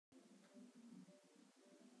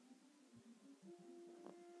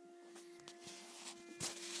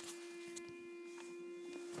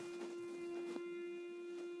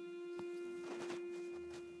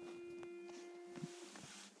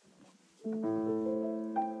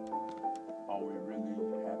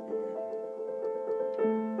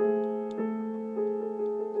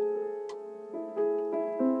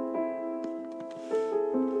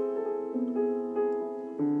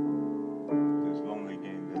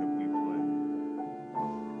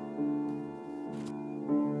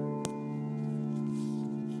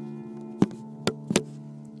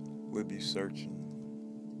searching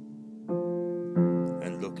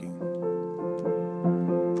and looking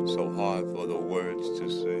so hard for the words to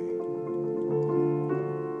say.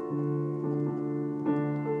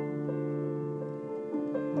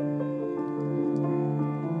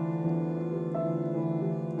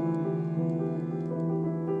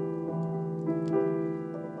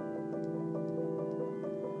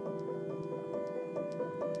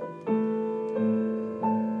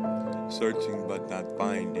 Searching but not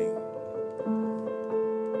finding.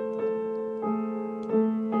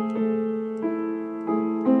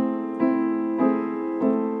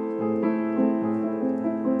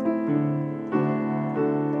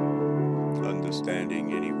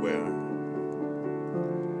 Understanding anywhere.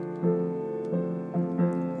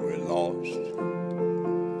 We're lost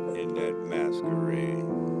in that masquerade.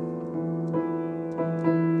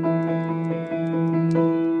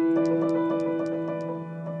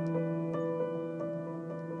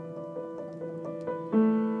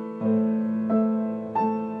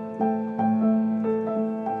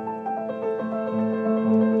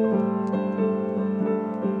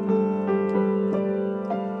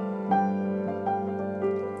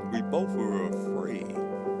 We both were afraid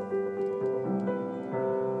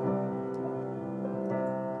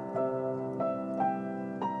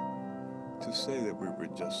to say that we were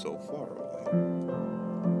just so far away.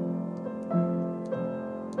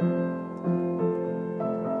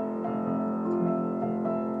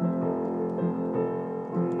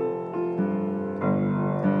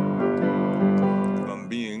 From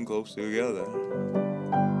being close together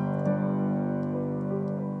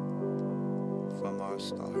from our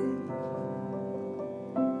start.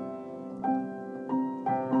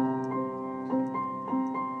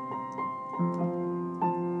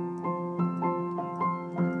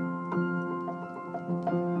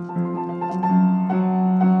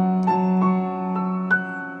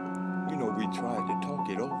 You know, we tried to talk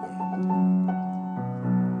it over.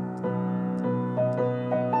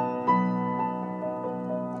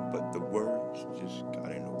 But the words just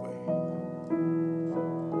got in the way.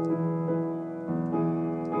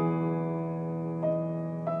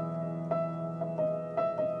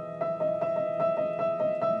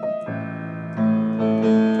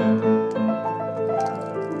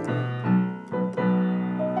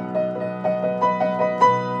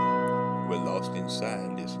 We're lost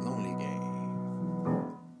inside this lonely game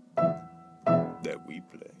that we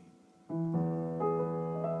play.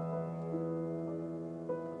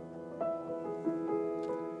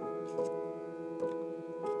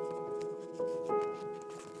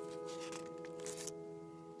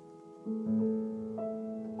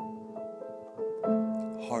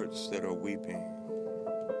 Hearts that are weeping.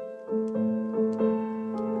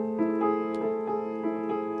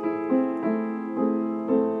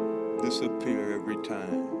 Disappear every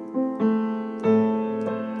time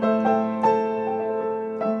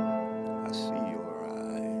I see your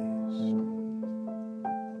eyes.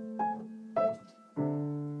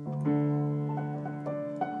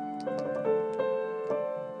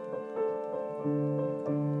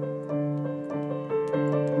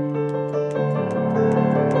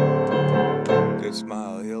 That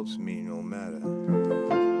smile helps me no matter.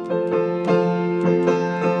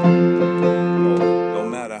 No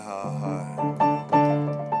matter how hard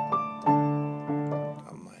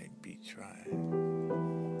I might be trying.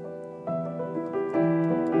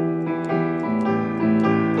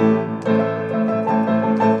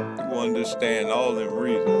 You understand all them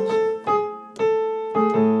reasons.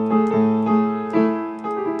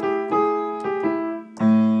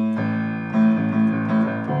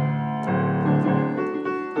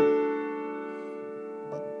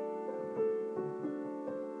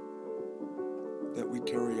 That we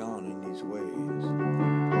carry on in these ways.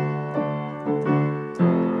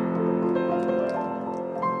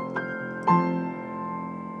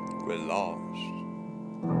 We're lost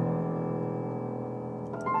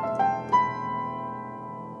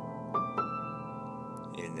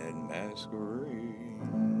in that masquerade.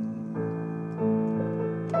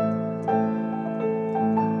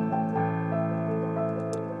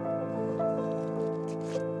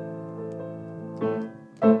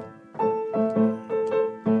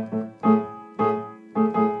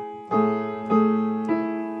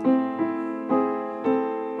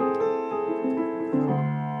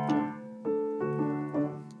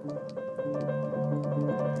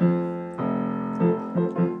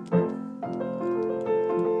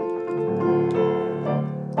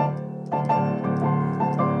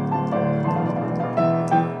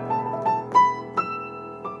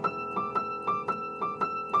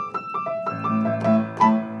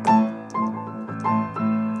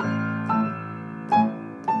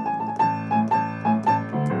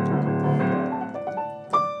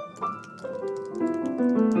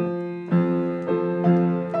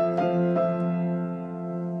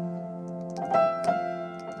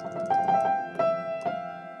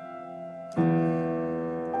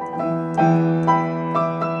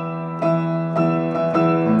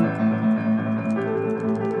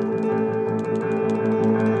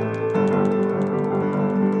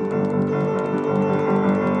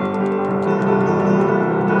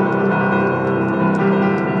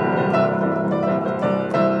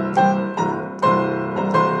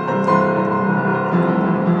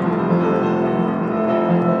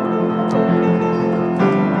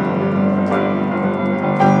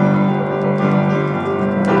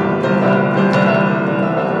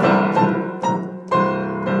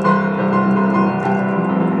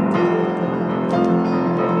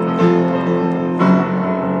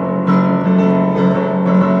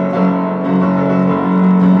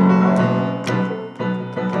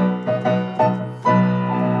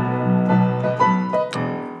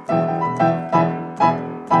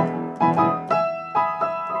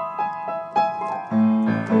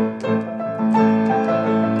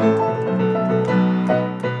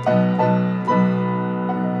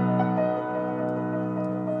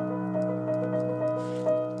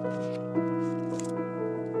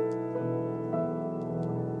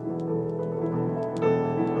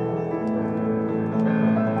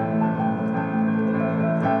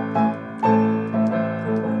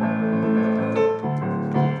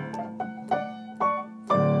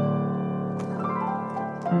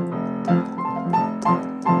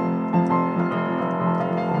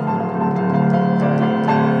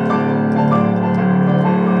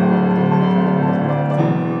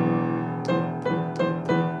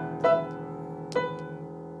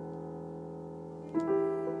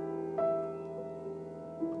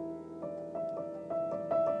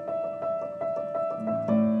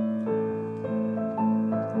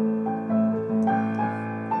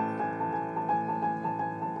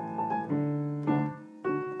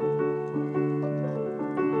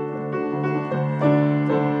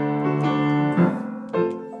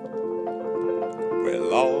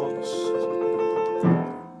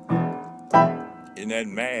 that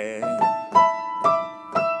Masquerade.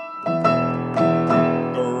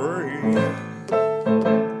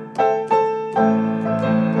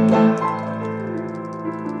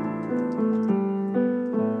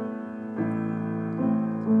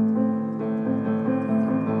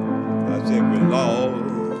 I said we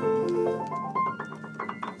lost